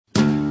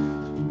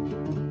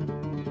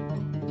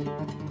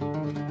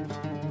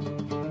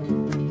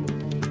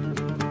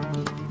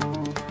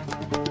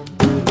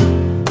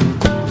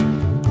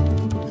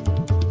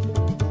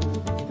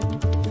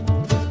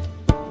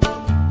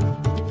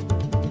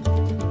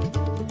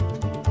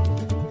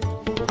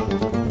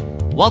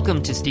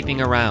Welcome to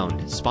Steeping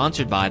Around,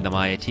 sponsored by the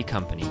Maya Tea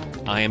Company.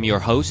 I am your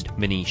host,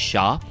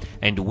 Manish,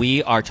 and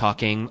we are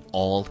talking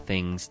all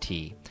things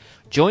tea.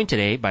 Joined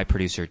today by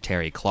producer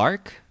Terry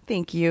Clark.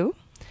 Thank you.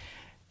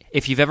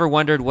 If you've ever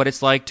wondered what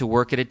it's like to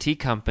work at a tea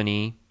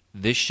company,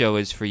 this show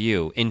is for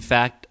you. In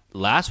fact,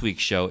 last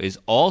week's show is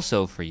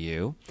also for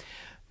you.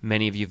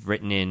 Many of you have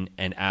written in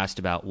and asked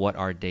about what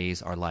our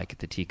days are like at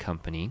the tea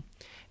company.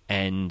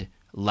 And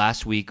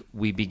last week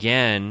we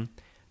began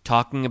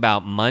talking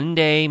about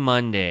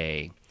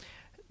Monday.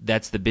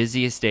 That's the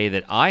busiest day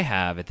that I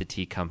have at the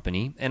tea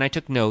company. And I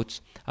took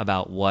notes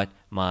about what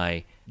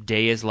my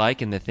day is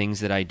like and the things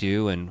that I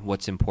do and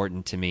what's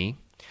important to me.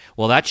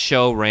 Well, that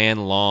show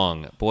ran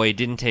long. Boy, it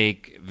didn't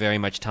take very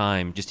much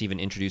time, just even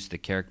introduce the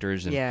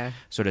characters and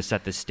sort of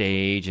set the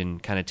stage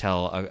and kind of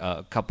tell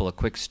a couple of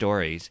quick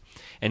stories.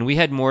 And we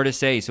had more to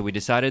say, so we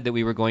decided that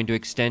we were going to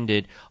extend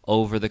it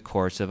over the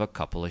course of a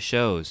couple of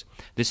shows.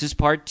 This is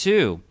part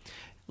 2.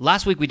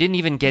 Last week, we didn't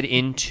even get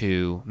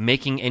into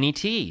making any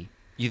tea.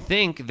 You'd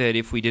think that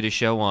if we did a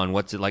show on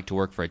what's it like to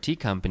work for a tea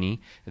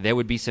company, there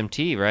would be some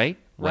tea, right?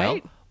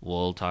 Right.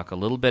 Well, we'll talk a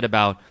little bit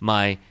about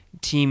my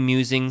tea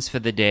musings for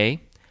the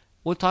day.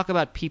 We'll talk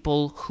about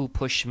people who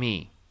push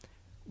me.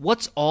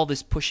 What's all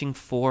this pushing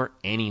for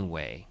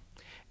anyway?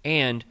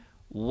 And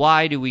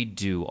why do we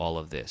do all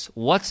of this?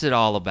 What's it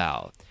all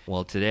about?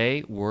 Well,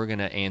 today we're going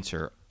to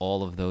answer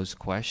all of those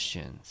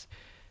questions.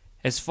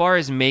 As far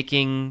as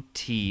making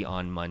tea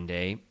on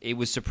Monday, it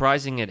was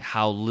surprising at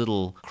how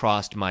little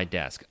crossed my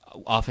desk.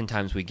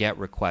 Oftentimes we get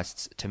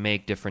requests to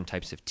make different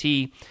types of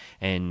tea,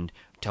 and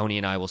Tony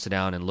and I will sit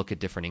down and look at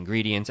different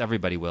ingredients.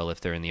 Everybody will if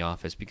they're in the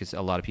office, because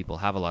a lot of people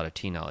have a lot of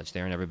tea knowledge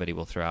there, and everybody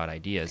will throw out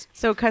ideas.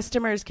 So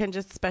customers can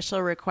just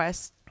special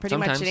request pretty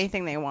Sometimes. much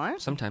anything they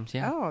want? Sometimes,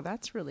 yeah. Oh,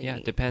 that's really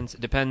neat.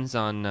 Depends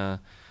on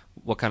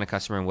what kind of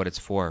customer and what it's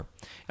for.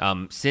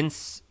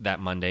 Since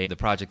that Monday, the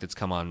project that's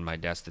come on my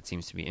desk that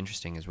seems to be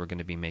interesting is we're going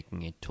to be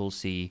making a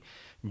tulsi,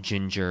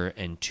 ginger,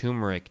 and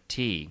turmeric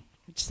tea.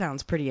 Which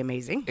sounds pretty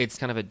amazing. It's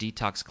kind of a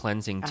detox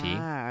cleansing tea.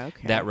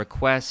 Okay. That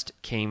request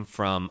came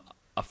from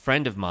a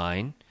friend of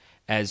mine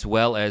as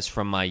well as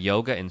from my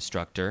yoga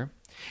instructor.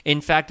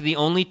 In fact, the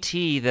only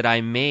tea that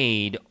I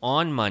made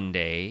on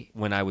Monday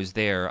when I was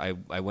there,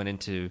 I went in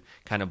to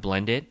kind of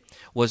blend it,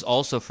 was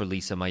also for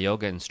Lisa, my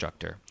yoga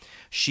instructor.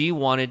 She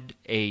wanted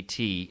a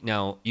tea.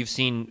 Now, you've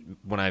seen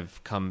when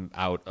I've come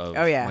out of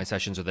my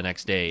sessions or the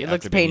next day. It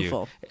looks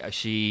painful.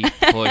 She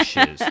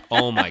pushes.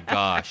 Oh, my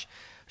gosh.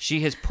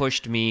 She has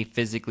pushed me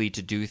physically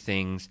to do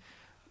things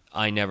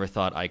I never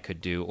thought I could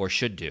do or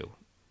should do.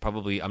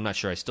 Probably, I'm not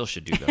sure I still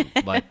should do them.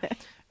 But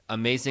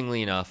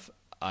amazingly enough,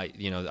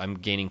 I'm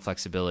gaining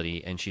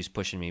flexibility, and she's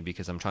pushing me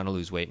because I'm trying to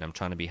lose weight and I'm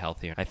trying to be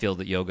healthier. I feel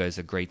that yoga is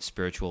a great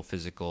spiritual,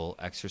 physical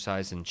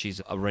exercise, and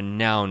she's a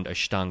renowned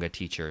Ashtanga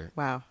teacher.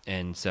 Wow.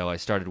 And so I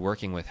started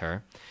working with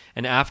her.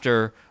 And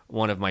after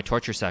one of my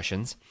torture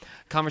sessions,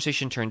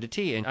 conversation turned to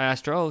tea. And I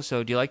asked her,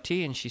 so do you like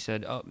tea? And she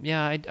said,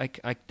 yeah,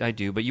 I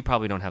do, but you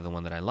probably don't have the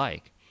one that I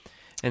like.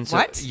 And so,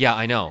 what? Yeah,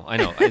 I know.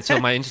 And so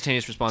my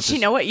instantaneous response is... Do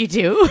you know what you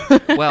do?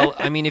 Well,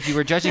 I mean, if you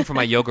were judging for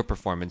my yoga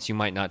performance, you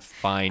might not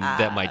find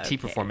that my tea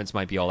performance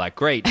might be all that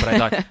great. But I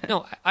thought,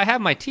 no, I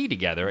have my tea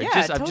together.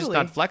 Totally. I'm just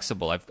not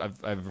flexible.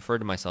 I've referred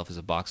to myself as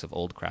a box of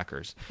old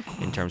crackers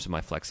in terms of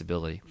my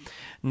flexibility.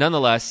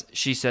 Nonetheless,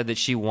 she said that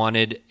she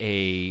wanted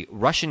a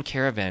Russian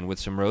caravan with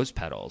some rose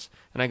petals.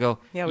 And I go,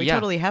 yeah, we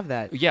totally have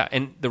that. Yeah,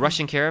 and the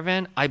Russian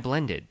caravan, I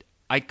blended.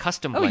 I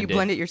custom blended. Oh, you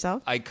blend it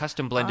yourself? I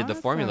custom blended the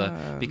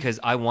formula because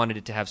I wanted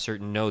it to have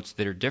certain notes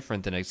that are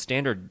different than a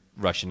standard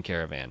Russian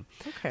caravan.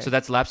 Okay. So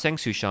that's Lapsang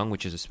Souchong,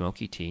 which is a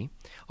smoky tea.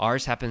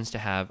 Ours happens to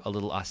have a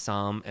little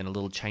Assam and a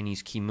little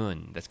Chinese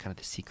Kimun. That's kind of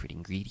the secret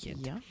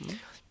ingredient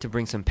to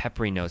bring some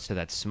peppery notes to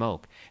that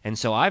smoke. And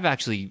so I've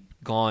actually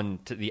gone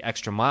to the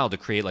extra mile to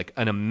create like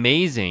an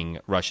amazing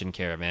Russian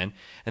caravan.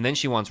 And then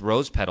she wants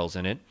rose petals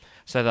in it.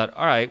 So I thought,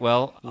 all right,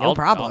 well, no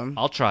problem.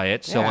 I'll try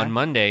it. So on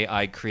Monday,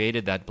 I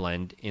created that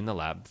blend in the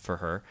lab for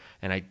her,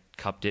 and I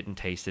cupped it and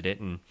tasted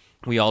it, and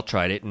we all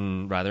tried it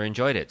and rather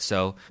enjoyed it.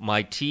 So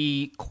my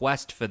tea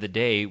quest for the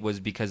day was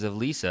because of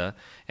Lisa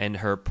and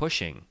her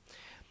pushing.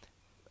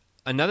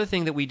 Another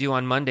thing that we do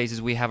on Mondays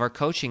is we have our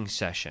coaching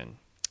session.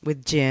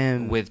 With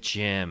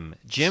Jim.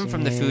 Jim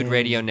from the Food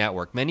Radio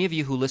Network. Many of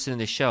you who listen to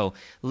this show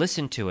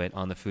listen to it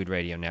on the Food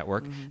Radio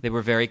Network. Mm-hmm. They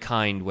were very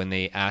kind when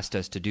they asked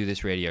us to do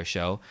this radio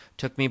show.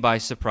 Took me by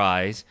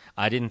surprise.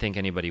 I didn't think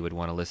anybody would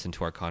want to listen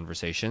to our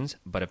conversations,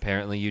 but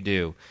apparently you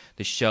do.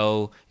 The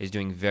show is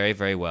doing very,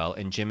 very well,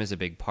 and Jim is a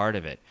big part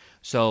of it.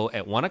 So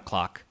at 1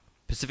 o'clock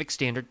Pacific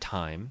Standard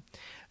Time,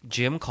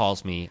 Jim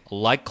calls me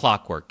like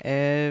clockwork.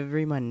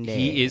 Every Monday.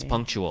 He is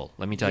punctual.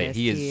 Let me tell you. Yes,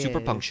 He is super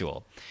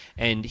punctual.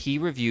 And he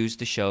reviews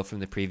the show from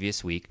the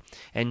previous week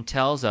and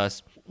tells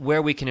us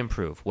where we can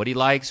improve, what he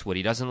likes, what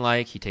he doesn't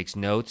like. He takes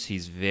notes.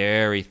 He's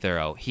very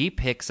thorough. He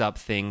picks up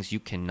things you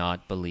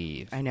cannot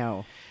believe. I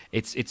know.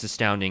 It's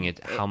astounding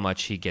at how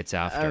much he gets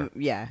after.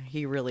 Yeah,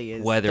 he really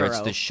is Whether thorough.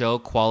 It's the show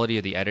quality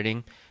or the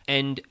editing.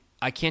 And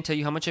I can't tell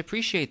you how much I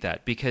appreciate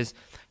that, because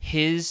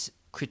his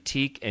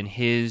critique and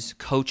his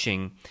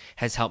coaching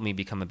has helped me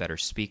become a better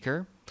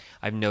speaker.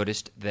 I've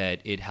noticed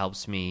that it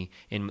helps me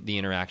in the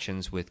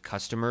interactions with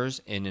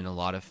customers and in a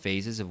lot of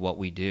phases of what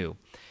we do.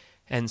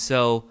 And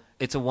so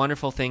it's a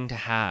wonderful thing to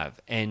have.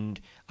 And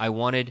I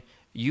wanted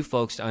you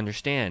folks to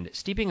understand,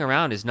 steeping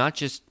around is not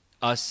just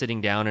us sitting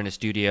down in a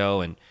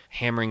studio and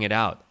hammering it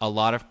out. A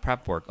lot of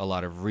prep work, a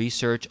lot of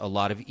research, a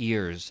lot of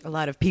ears. A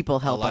lot of people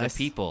help us. A lot of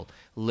people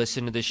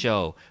listen to the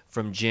show.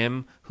 From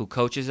Jim, who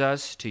coaches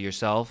us, to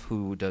yourself,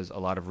 who does a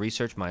lot of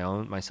research.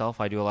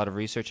 Myself, I do a lot of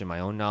research in my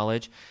own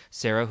knowledge.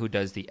 Sarah, who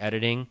does the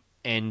editing.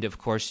 And, of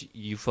course,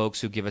 you folks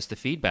who give us the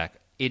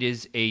feedback. It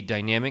is a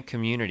dynamic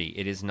community.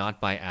 It is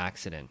not by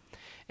accident.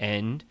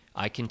 And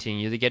I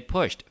continue to get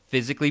pushed.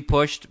 Physically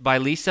pushed by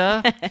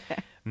Lisa,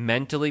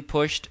 mentally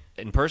pushed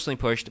and personally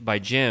pushed by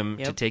Jim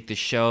to take the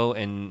show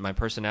and my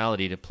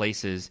personality to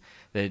places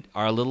that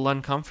are a little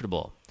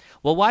uncomfortable.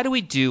 Well, why do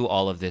we do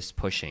all of this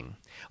pushing?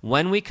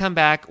 When we come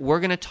back, we're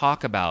going to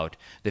talk about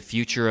the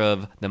future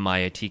of the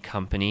Maya Tea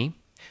Company,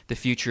 the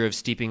future of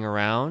Steeping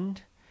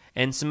Around,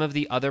 and some of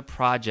the other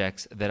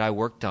projects that I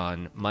worked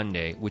on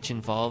Monday, which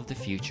involve the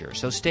future.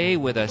 So stay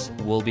with us.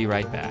 We'll be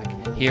right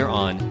back here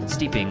on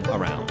Steeping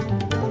Around.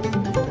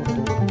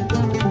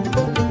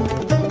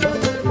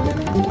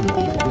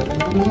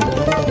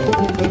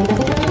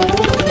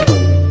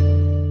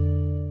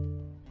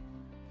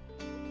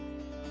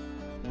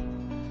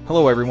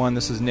 Hello everyone,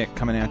 this is Nick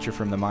coming at you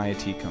from the Maya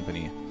Tea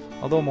Company.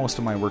 Although most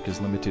of my work is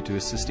limited to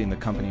assisting the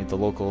company at the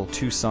local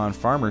Tucson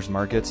farmers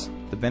markets,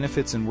 the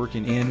benefits in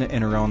working in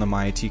and around the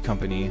Maya Tea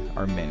Company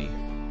are many.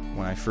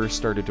 When I first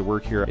started to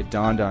work here, it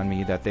dawned on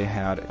me that they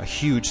had a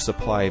huge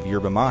supply of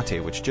yerba mate,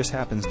 which just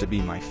happens to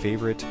be my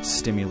favorite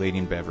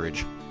stimulating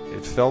beverage.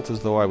 It felt as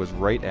though I was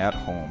right at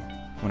home.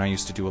 When I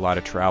used to do a lot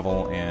of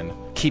travel and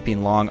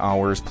keeping long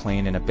hours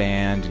playing in a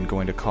band and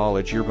going to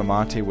college, yerba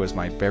mate was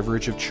my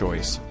beverage of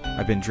choice.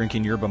 I've been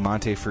drinking yerba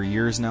mate for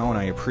years now, and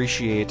I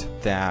appreciate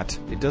that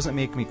it doesn't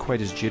make me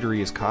quite as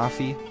jittery as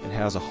coffee. It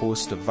has a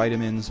host of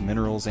vitamins,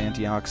 minerals,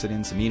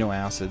 antioxidants, amino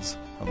acids,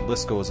 the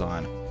list goes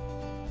on.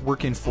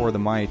 Working for the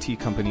Maya Tea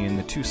Company in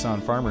the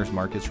Tucson farmers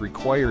markets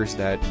requires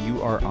that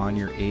you are on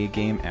your A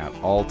game at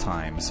all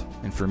times.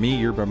 And for me,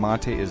 yerba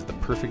mate is the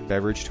perfect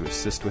beverage to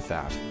assist with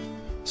that.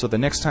 So the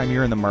next time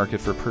you're in the market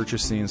for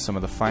purchasing some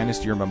of the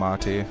finest yerba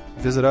mate,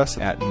 visit us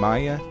at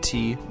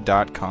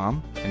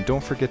mayatea.com and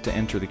don't forget to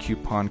enter the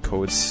coupon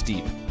code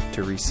STEEP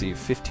to receive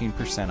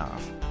 15%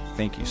 off.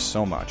 Thank you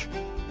so much.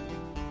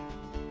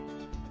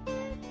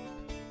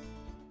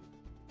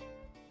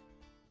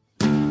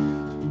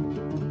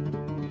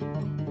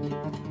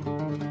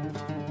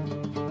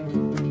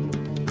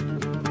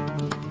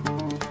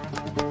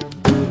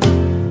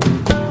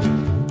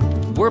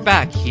 We're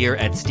back here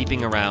at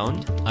Steeping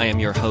Around. I am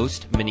your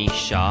host, Manish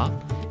Shah,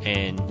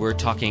 and we're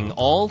talking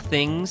all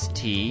things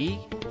tea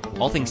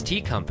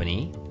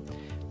company,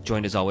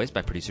 joined as always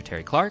by producer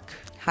Terry Clark.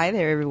 Hi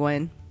there,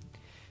 everyone.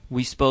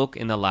 We spoke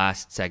in the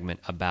last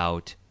segment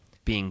about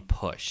being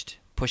pushed,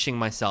 pushing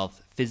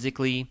myself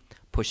physically,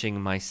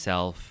 pushing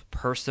myself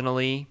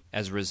personally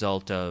as a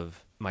result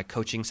of my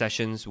coaching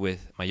sessions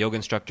with my yoga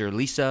instructor,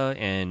 Lisa,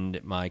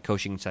 and my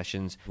coaching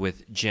sessions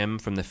with Jim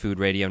from the Food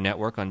Radio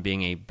Network on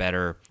being a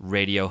better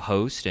radio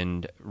host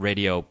and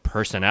radio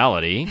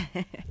personality.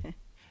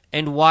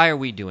 And why are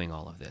we doing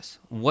all of this?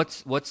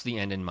 What's the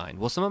end in mind?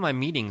 Well, some of my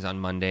meetings on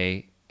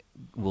Monday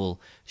will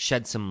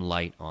shed some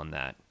light on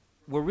that.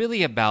 We're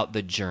really about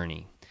the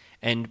journey,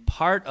 and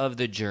part of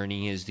the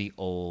journey is the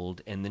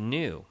old and the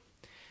new.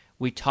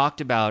 We talked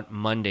about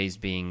Mondays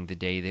being the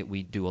day that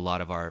we do a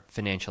lot of our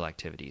financial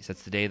activities.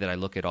 That's the day that I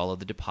look at all of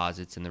the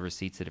deposits and the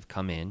receipts that have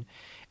come in.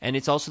 And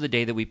it's also the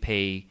day that we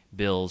pay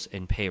bills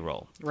and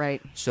payroll.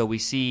 Right. So we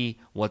see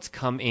what's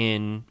come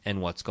in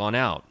and what's gone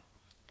out.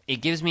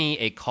 It gives me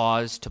a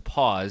cause to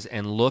pause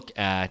and look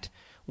at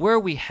where are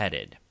we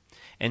headed.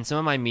 And some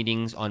of my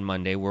meetings on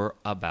Monday were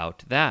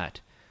about that.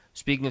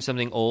 Speaking of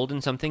something old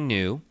and something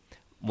new,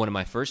 one of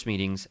my first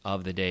meetings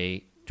of the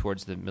day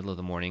towards the middle of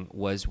the morning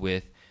was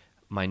with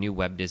my new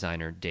web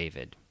designer,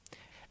 David.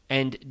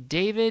 And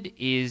David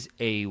is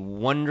a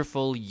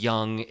wonderful,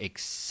 young,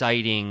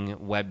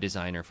 exciting web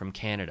designer from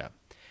Canada.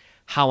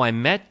 How I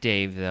met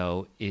Dave,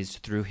 though, is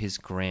through his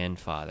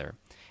grandfather,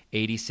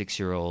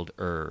 86-year-old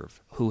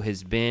Irv, who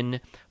has been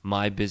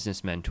my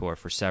business mentor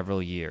for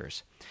several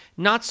years.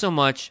 Not so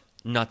much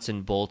nuts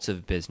and bolts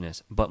of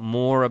business, but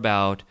more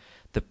about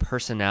the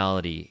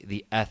personality,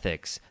 the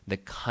ethics, the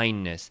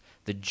kindness,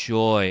 the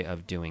joy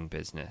of doing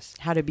business.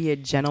 How to be a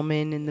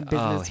gentleman in the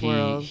business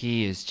world.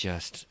 He's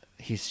just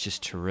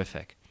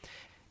terrific.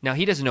 Now,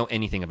 he doesn't know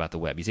anything about the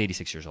web. He's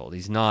 86 years old.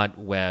 He's not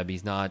web.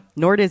 He's not...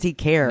 Nor does he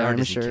care, nor I'm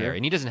does sure. he care.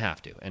 And he doesn't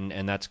have to.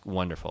 And that's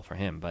wonderful for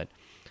him. But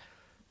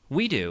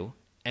we do.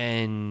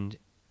 And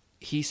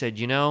he said,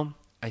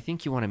 I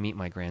think you want to meet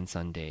my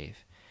grandson,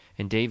 Dave.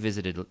 And Dave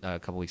visited a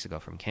couple weeks ago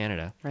from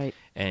Canada. Right.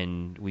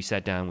 And we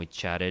sat down, we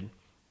chatted.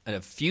 An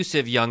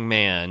effusive young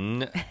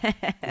man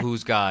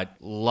who's got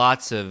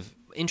lots of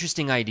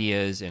interesting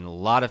ideas and a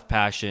lot of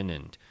passion,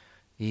 and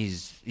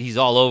He's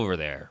all over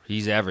there.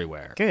 He's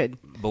everywhere. Good.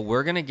 But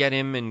we're going to get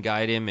him and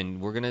guide him,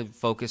 and we're going to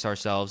focus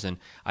ourselves, and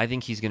I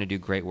think he's going to do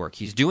great work.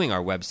 He's doing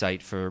our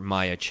website for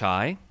Maya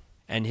Chai,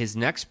 and his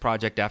next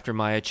project after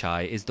Maya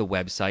Chai is the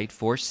website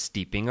for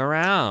Steeping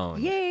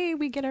Around. Yay,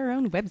 we get our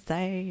own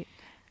website.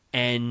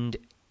 And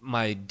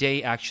my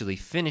day actually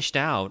finished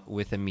out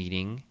with a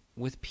meeting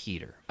with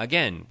Peter.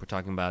 Again, we're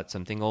talking about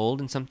something old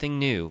and something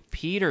new.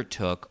 Peter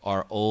took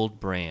our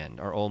old brand,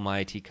 our old My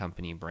IT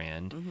Company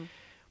brand,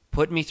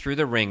 put me through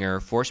the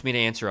ringer, forced me to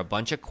answer a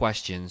bunch of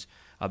questions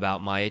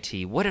about My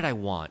IT. What did I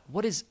want?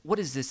 What is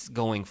this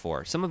going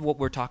for? Some of what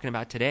we're talking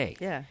about today.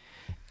 Yeah.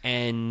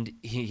 And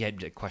he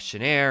had a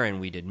questionnaire,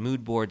 and we did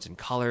mood boards and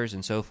colors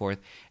and so forth.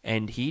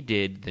 And he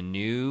did the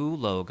new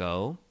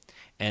logo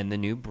and the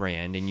new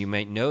brand. And you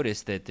might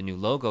notice that the new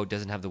logo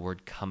doesn't have the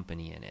word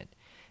company in it.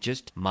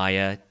 Just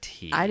Maya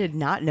T. I did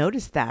not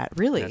notice that,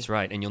 really. That's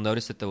right. And you'll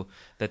notice that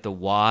the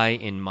Y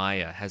in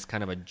Maya has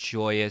kind of a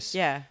joyous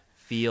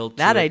feel to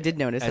that it. I did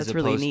notice. That's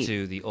really neat. As opposed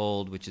to the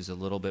old, which is a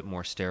little bit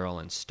more sterile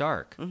and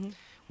stark.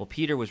 Well,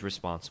 Peter was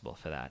responsible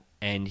for that.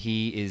 And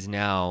he is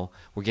now,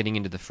 we're getting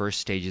into the first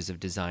stages of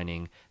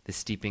designing the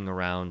Steeping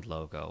Around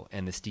logo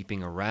and the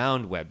Steeping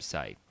Around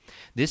website.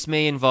 This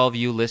may involve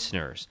you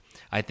listeners.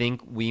 I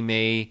think we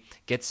may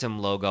get some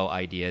logo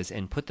ideas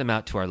and put them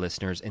out to our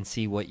listeners and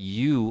see what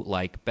you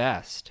like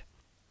best.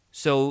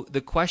 So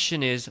the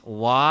question is,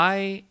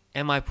 why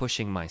am I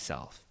pushing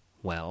myself?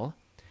 Well,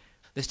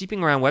 the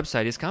Steeping Around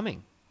website is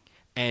coming.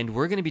 And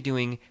we're going to be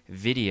doing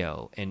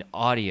video and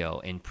audio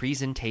and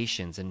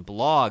presentations and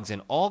blogs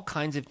and all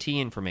kinds of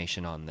tea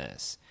information on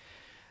this.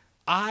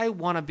 I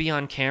want to be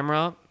on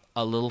camera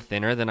a little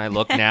thinner than I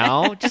look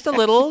now. Just a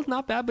little,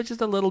 not bad, but just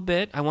a little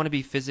bit. I want to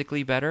be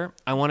physically better.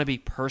 I want to be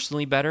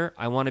personally better.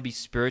 I want to be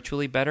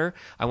spiritually better.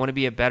 I want to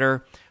be a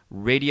better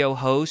radio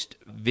host,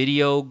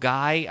 video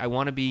guy. I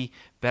want to be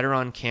better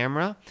on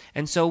camera.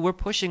 And so we're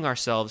pushing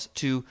ourselves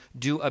to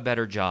do a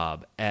better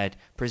job at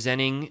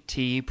presenting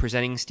tea,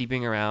 presenting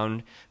Steeping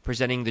Around,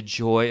 presenting the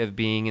joy of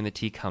being in the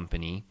tea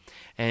company.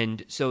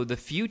 And so the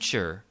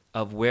future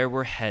of where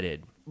we're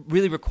headed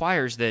really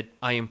requires that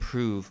I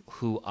improve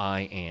who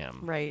I am.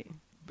 Right.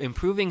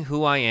 Improving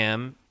who I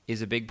am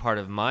is a big part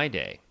of my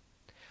day.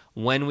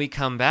 When we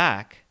come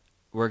back,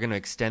 we're going to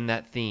extend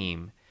that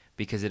theme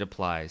because it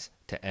applies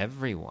to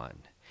everyone.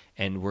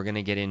 And we're going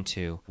to get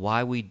into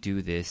why we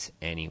do this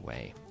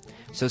anyway.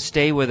 So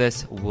stay with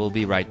us. We'll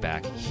be right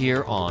back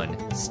here on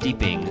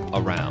Steeping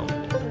Around.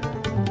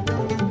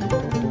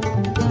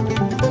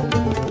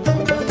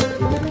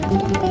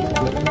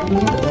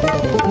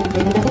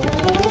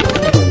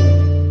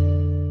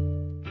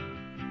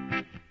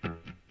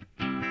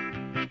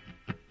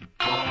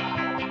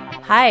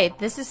 Hi,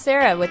 this is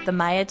Sarah with the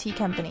Maya Tea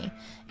Company.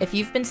 If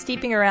you've been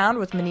steeping around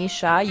with Manish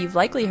Shah, you've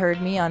likely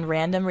heard me on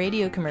random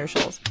radio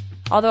commercials.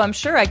 Although I'm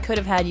sure I could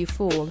have had you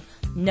fooled.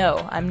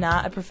 No, I'm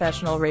not a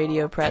professional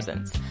radio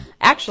presence.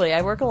 Actually,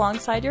 I work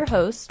alongside your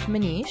host,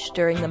 Manish,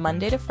 during the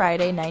Monday to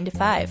Friday 9 to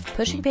 5,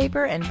 pushing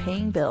paper and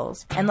paying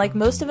bills. And like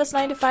most of us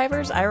 9 to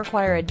 5ers, I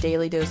require a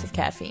daily dose of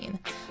caffeine.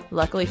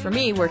 Luckily for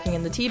me, working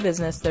in the tea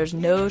business, there's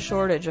no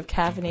shortage of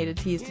caffeinated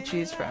teas to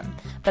choose from.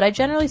 But I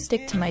generally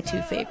stick to my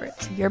two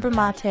favorites, yerba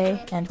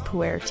mate and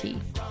pu'er tea.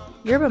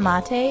 Yerba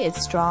mate is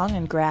strong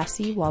and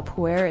grassy, while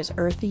pu'er is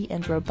earthy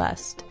and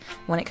robust.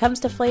 When it comes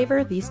to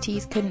flavor, these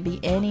teas couldn't be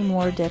any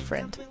more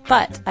different.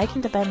 But I can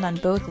depend on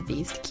both of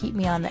these to keep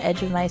me on the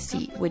edge of my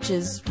seat, which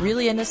is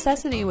really a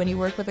necessity when you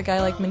work with a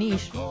guy like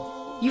Manish.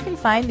 You can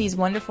find these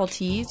wonderful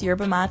teas,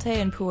 yerba mate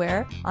and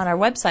pu'er, on our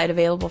website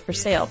available for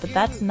sale, but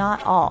that's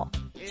not all.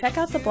 Check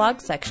out the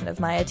blog section of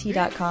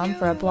MayaTea.com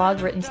for a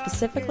blog written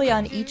specifically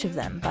on each of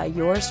them by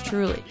yours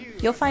truly.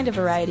 You'll find a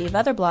variety of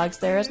other blogs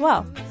there as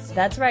well.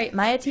 That's right,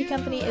 Maya Tea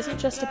Company isn't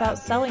just about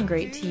selling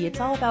great tea, it's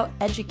all about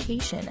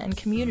education and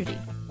community.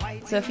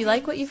 So if you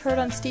like what you've heard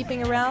on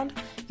Steeping Around,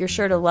 you're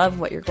sure to love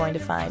what you're going to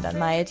find on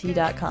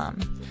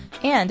MayaTea.com.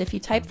 And if you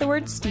type the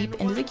word STEEP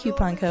into the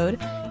coupon code,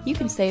 you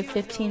can save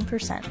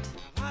 15%.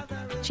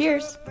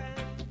 Cheers!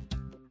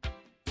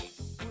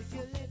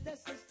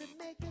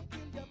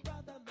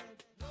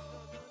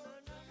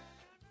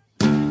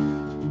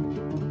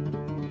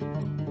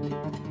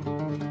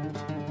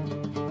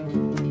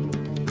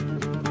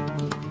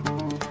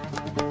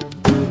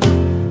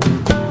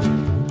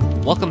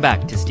 Welcome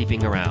back to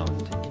Steeping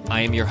Around.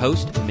 I am your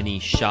host,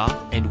 Manish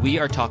Shah, and we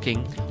are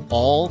talking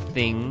all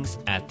things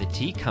at the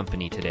tea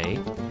company today.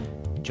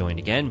 Joined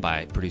again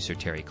by producer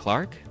Terry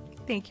Clark.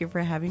 Thank you for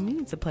having me.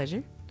 It's a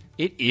pleasure.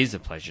 It is a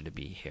pleasure to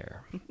be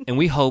here, and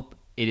we hope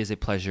it is a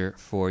pleasure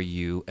for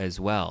you as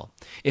well.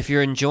 If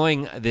you're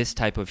enjoying this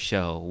type of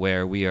show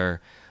where we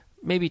are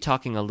maybe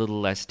talking a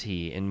little less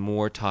tea and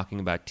more talking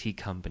about tea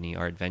company,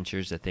 our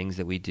adventures, the things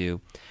that we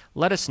do,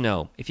 let us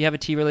know. If you have a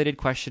tea-related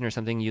question or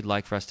something you'd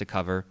like for us to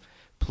cover,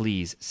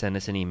 please send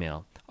us an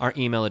email. Our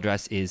email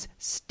address is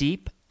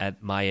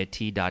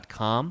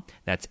steep@mayatea.com.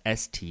 That's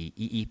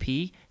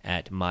STEEP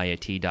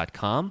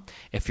 @mayatea.com.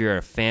 If you're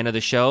a fan of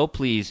the show,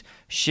 please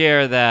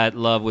share that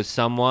love with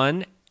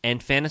someone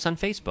And fan us on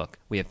Facebook.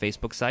 We have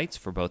Facebook sites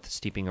for both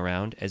Steeping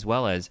Around as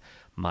well as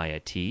Maya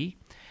Tea.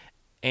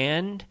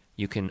 And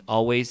you can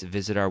always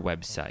visit our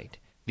website.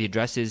 The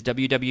address is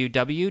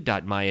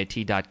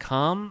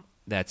www.mayatea.com.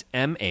 That's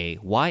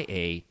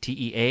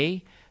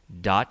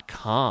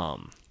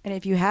MAYATEA.com. And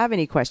if you have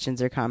any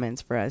questions or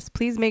comments for us,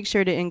 please make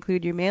sure to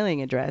include your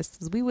mailing address,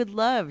 as we would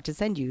love to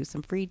send you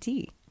some free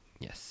tea.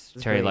 Yes.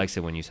 Terry likes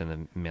it when you send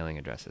the mailing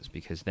addresses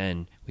because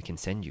then we can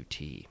send you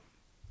tea.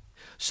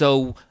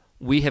 So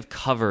we have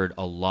covered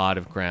a lot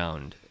of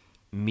ground.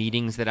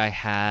 Meetings that I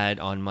had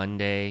on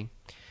Monday,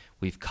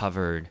 we've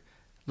covered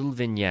little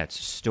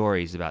vignettes,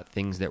 stories about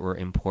things that were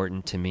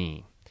important to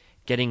me,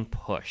 getting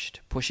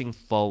pushed, pushing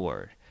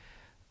forward.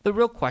 The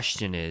real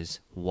question is,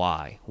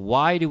 why?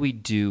 Why do we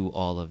do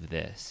all of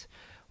this?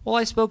 Well,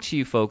 I spoke to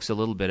you folks a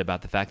little bit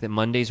about the fact that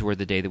Mondays were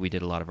the day that we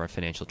did a lot of our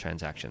financial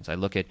transactions. I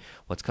look at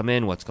what's come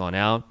in, what's gone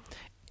out.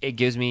 It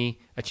gives me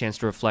a chance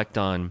to reflect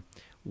on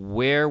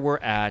where we're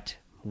at,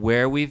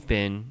 where we've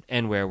been,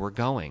 and where we're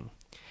going.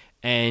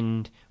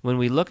 And when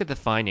we look at the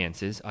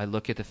finances, I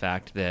look at the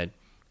fact that,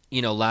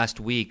 last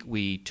week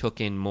we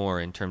took in more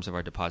in terms of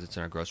our deposits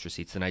and our gross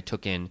receipts than I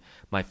took in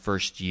my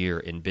first year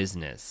in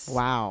business.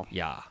 Wow.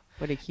 Yeah.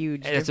 What a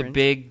huge That's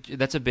difference.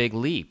 That's a big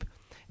leap.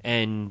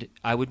 And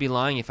I would be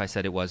lying if I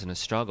said it wasn't a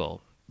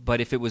struggle.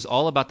 But if it was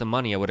all about the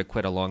money, I would have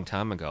quit a long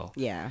time ago.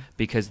 Yeah.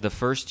 Because the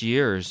first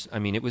years,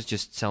 it was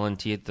just selling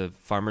tea at the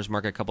farmer's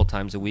market a couple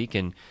times a week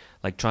and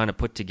like trying to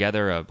put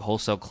together a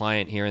wholesale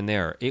client here and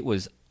there. It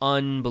was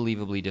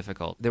unbelievably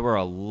difficult. There were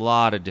a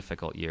lot of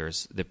difficult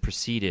years that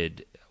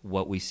preceded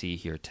what we see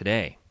here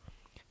today.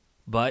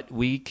 But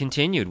we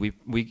continued. We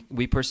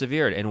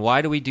persevered. And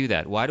why do we do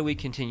that? Why do we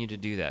continue to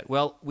do that?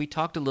 Well, we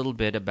talked a little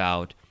bit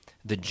about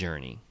the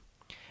journey.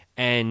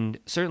 And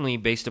certainly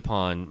based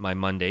upon my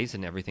Mondays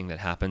and everything that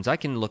happens, I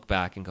can look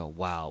back and go,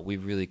 wow,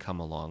 we've really come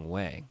a long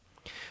way.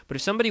 But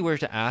if somebody were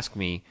to ask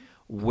me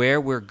where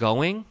we're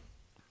going,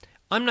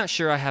 I'm not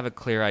sure I have a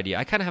clear idea.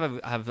 I kind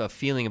of have a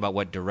feeling about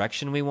what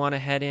direction we want to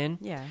head in.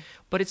 Yeah.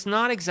 But it's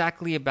not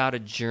exactly about a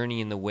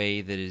journey in the way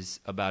that is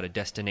about a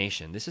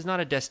destination. This is not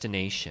a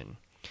destination.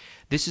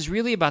 This is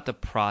really about the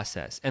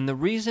process. And the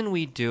reason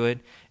we do it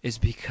is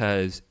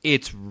because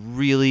it's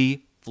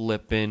really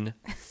flippin'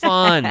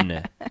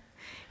 fun.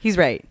 He's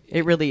right.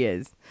 It really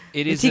is.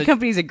 The tea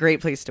company is a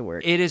great place to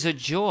work. It is a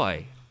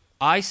joy.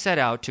 I set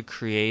out to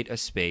create a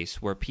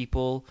space where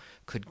people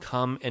could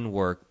come and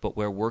work, but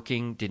where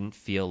working didn't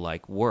feel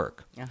like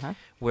work.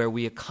 Where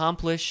we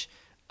accomplish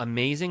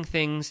amazing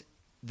things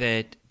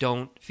that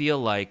don't feel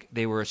like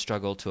they were a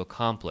struggle to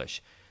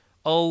accomplish.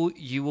 Oh,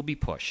 you will be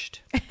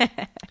pushed.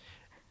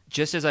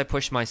 Just as I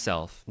push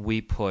myself,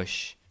 we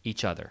push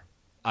each other.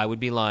 I would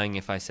be lying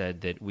if I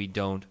said that we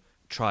don't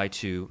try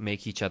to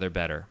make each other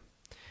better.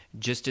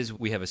 Just as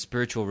we have a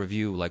spiritual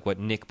review like what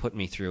Nick put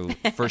me through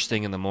first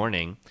thing in the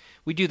morning,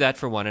 we do that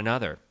for one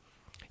another.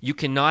 You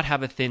cannot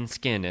have a thin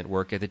skin at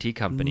work at the tea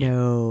company.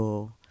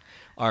 No.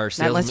 Not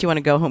unless you want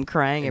to go home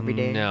crying every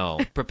day. No.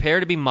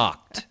 Prepare to be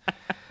mocked.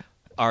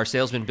 Our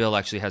salesman, Bill,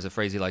 actually has a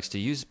phrase he likes to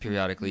use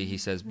periodically. He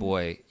says,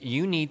 boy,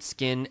 you need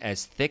skin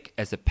as thick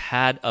as a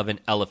pad of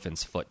an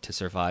elephant's foot to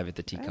survive at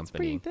the tea company. That's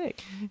pretty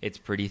thick. It's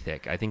pretty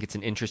thick. I think it's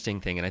an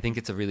interesting thing, and I think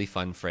it's a really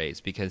fun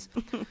phrase because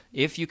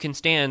if you can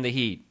stand the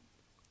heat,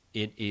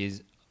 it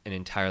is an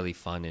entirely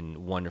fun and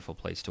wonderful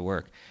place to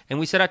work. And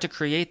we set out to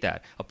create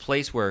that, a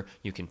place where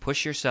you can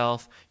push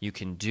yourself, you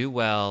can do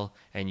well,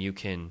 and you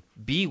can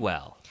be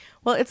well.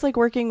 Well, it's like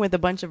working with a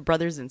bunch of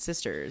brothers and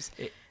sisters.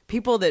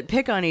 People that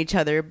pick on each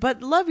other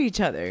but love each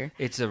other.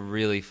 It's a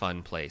really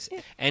fun place.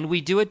 Yeah. And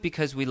we do it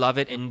because we love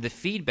it, and the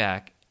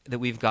feedback that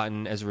we've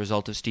gotten as a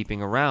result of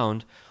Steeping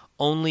Around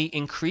only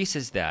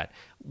increases that.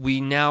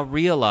 We now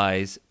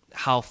realize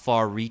how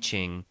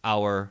far-reaching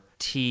our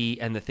tea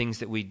and the things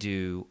that we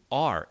do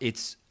are.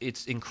 It's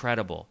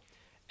incredible.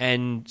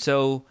 And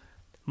so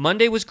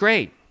Monday was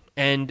great,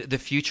 and the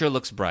future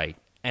looks bright.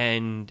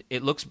 And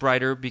it looks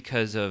brighter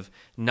because of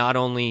not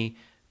only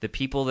the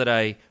people that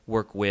I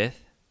work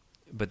with,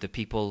 but the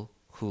people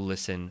who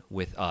listen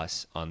with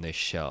us on this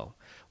show.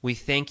 We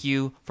thank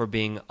you for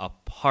being a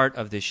part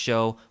of this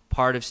show,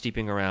 part of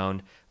Steeping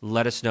Around.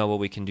 Let us know what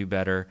we can do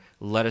better.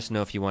 Let us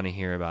know if you want to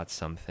hear about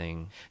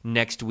something.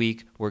 Next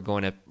week, we're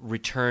going to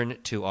return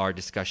to our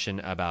discussion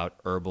about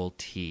herbal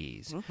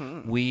teas.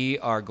 Mm-hmm. We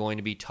are going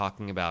to be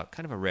talking about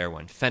kind of a rare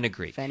one,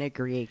 fenugreek.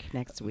 Fenugreek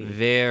next week.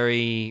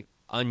 Very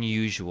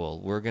unusual.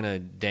 We're going to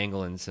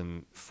dangle in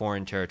some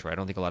foreign territory. I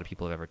don't think a lot of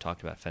people have ever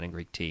talked about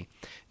fenugreek tea.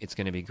 It's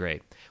going to be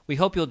great. We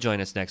hope you'll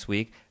join us next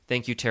week.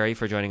 Thank you, Terry,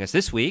 for joining us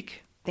this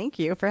week. Thank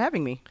you for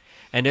having me.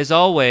 And as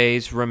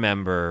always,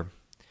 remember,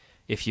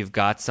 if you've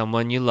got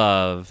someone you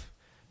love,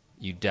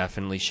 you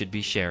definitely should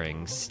be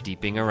sharing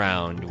Steeping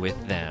Around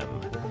with them.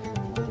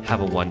 Have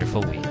a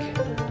wonderful week.